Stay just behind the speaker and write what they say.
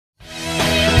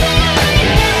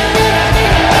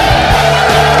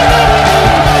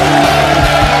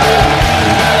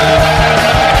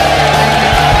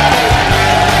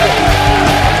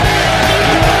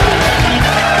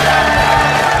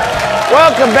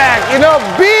welcome back. You know,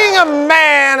 being a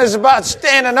man is about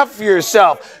standing up for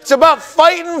yourself. It's about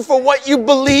fighting for what you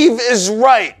believe is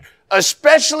right,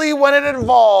 especially when it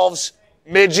involves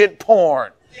midget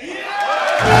porn.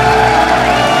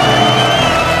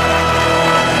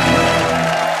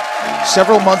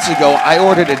 Several months ago, I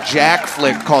ordered a Jack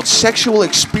flick called Sexual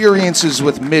Experiences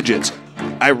with Midgets.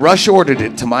 I rush ordered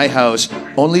it to my house,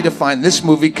 only to find this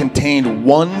movie contained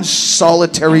one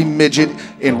solitary midget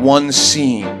in one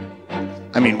scene.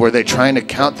 I mean, were they trying to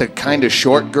count the kind of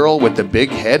short girl with the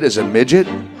big head as a midget?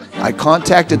 I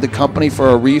contacted the company for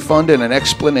a refund and an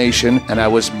explanation, and I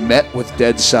was met with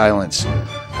dead silence.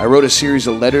 I wrote a series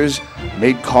of letters,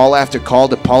 made call after call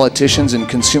to politicians and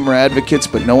consumer advocates,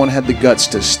 but no one had the guts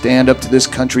to stand up to this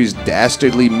country's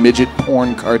dastardly midget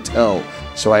porn cartel.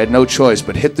 So I had no choice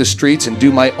but hit the streets and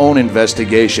do my own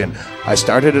investigation. I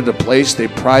started at a place they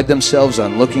pride themselves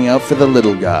on looking out for the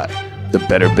little guy, the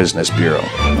Better Business Bureau.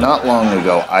 Not long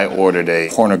ago, I ordered a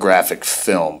pornographic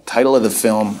film. Title of the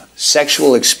film,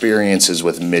 Sexual Experiences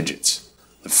with Midgets.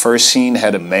 The first scene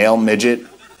had a male midget,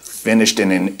 finished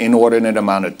in an inordinate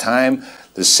amount of time.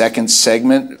 The second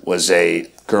segment was a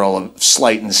girl of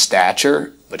slight in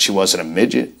stature, but she wasn't a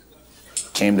midget.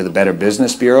 Came to the Better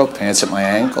Business Bureau, pants at my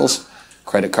ankles,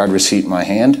 credit card receipt in my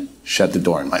hand, shut the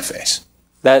door in my face.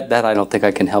 That I don't think I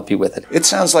can help you with it. It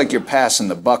sounds like you're passing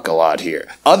the buck a lot here.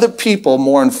 Other people,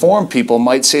 more informed people,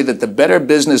 might say that the Better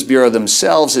Business Bureau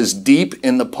themselves is deep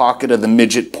in the pocket of the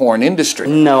midget porn industry.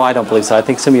 No, I don't believe so. I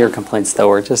think some of your complaints, though,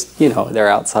 are just, you know, they're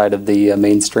outside of the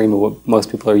mainstream of what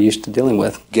most people are used to dealing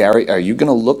with. Gary, are you going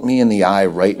to look me in the eye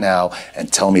right now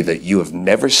and tell me that you have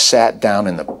never sat down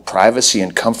in the privacy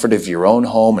and comfort of your own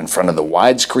home in front of the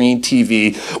widescreen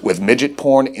TV with midget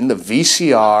porn in the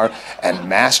VCR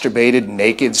and masturbated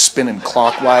naked, spinning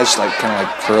clockwise, like kind of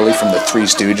like Curly from the Three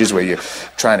Stooges, where you're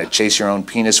trying to chase your own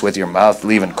penis with your mouth,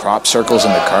 leaving crop circles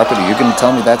in the carpet? Are you going to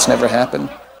tell me that's never happened?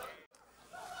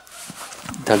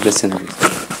 Doug, this interview.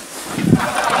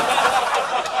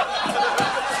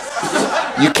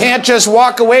 You can't just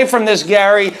walk away from this,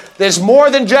 Gary. There's more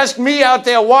than just me out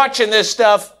there watching this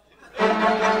stuff.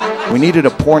 We needed a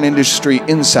porn industry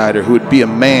insider who would be a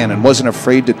man and wasn't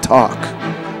afraid to talk.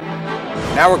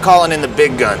 Now we're calling in the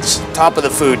big guns, top of the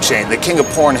food chain, the king of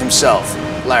porn himself,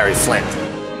 Larry Flint.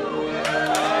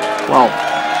 Well,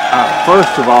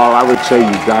 first of all, I would say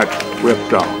you got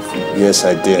ripped off. Yes,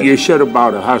 I did. You should have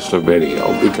bought a Hustler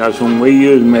video, because when we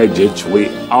use midgets, we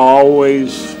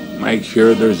always make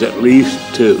sure there's at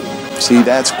least two. See,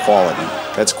 that's quality.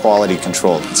 That's quality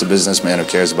control. It's a businessman who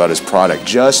cares about his product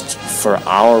just for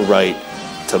our right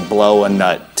to blow a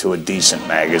nut to a decent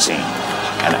magazine.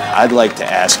 And I'd like to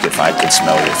ask if I could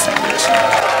smell your fingers.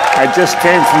 I just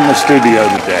came from the studio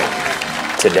today.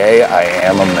 Today, I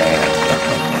am a man.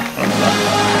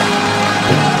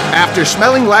 After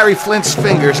smelling Larry Flint's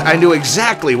fingers, I knew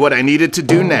exactly what I needed to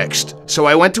do next. So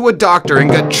I went to a doctor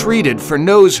and got treated for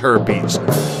nose herpes.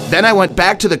 Then I went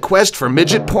back to the quest for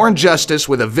midget porn justice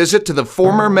with a visit to the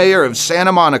former mayor of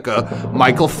Santa Monica,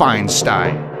 Michael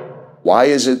Feinstein. Why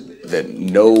is it that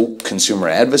no consumer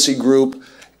advocacy group,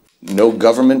 no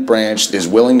government branch is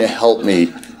willing to help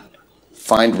me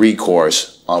find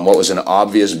recourse on what was an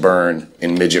obvious burn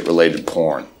in midget-related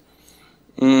porn?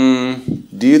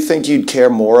 Do you think you'd care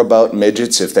more about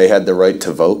midgets if they had the right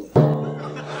to vote?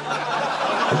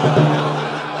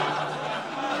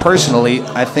 Personally,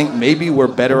 I think maybe we're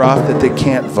better off that they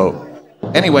can't vote.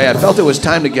 Anyway, I felt it was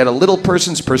time to get a little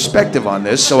person's perspective on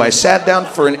this, so I sat down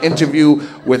for an interview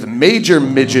with major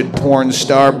midget porn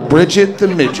star Bridget the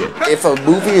Midget. If a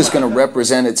movie is going to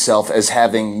represent itself as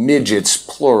having midgets,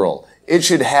 plural, it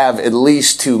should have at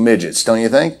least two midgets, don't you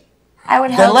think? I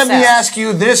would hope so. Then let me ask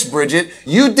you this, Bridget.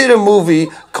 You did a movie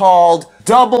called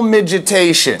Double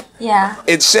Midgetation. Yeah.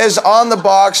 It says on the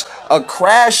box, a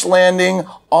crash landing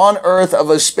on Earth of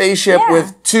a spaceship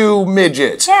with two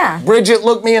midgets. Yeah. Bridget,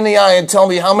 look me in the eye and tell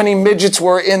me how many midgets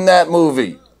were in that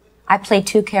movie. I played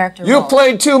two characters. You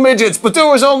played two midgets, but there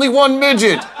was only one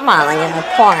midget. Come on, like in the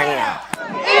porn now.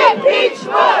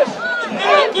 Impeachment!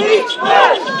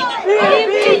 Impeachment!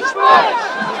 Impeachment!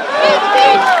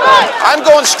 Impeachment! I'm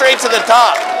going straight to the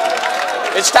top.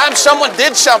 It's time someone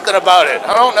did something about it.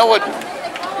 I don't know what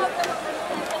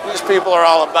these people are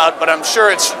all about, but I'm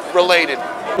sure it's related.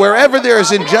 Wherever there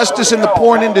is injustice in the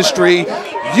porn industry,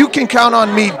 you can count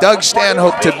on me, Doug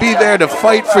Stanhope, to be there to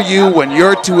fight for you when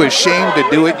you're too ashamed to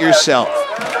do it yourself.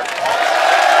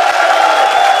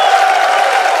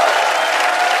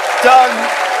 Doug,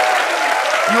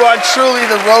 you are truly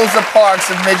the Rosa Parks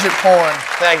of midget porn.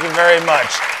 Thank you very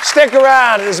much. Stick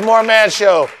around. There's more Mad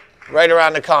Show right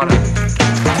around the corner.